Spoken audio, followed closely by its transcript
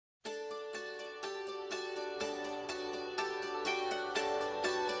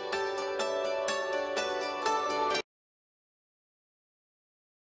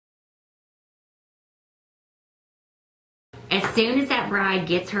As soon as that bride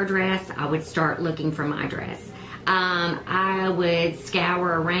gets her dress, I would start looking for my dress. I would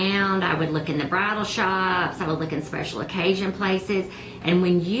scour around. I would look in the bridal shops. I would look in special occasion places. And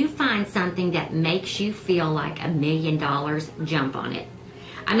when you find something that makes you feel like $1 million, jump on it.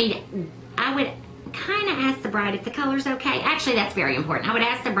 I mean, I would kind of ask the bride if the color's okay. Actually, that's very important. I would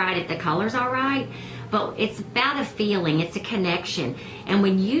ask the bride if the color's all right. But it's about a feeling. It's a connection. And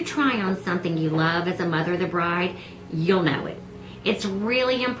when you try on something you love as a mother of the bride, you'll know it. It's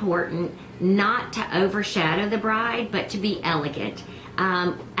really important not to overshadow the bride, but to be elegant.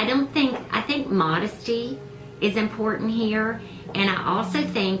 I think modesty is important here. And I also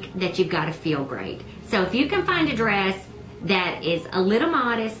think that you've got to feel great. So if you can find a dress that is a little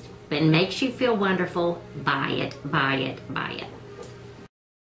modest, but makes you feel wonderful, buy it, buy it, buy it.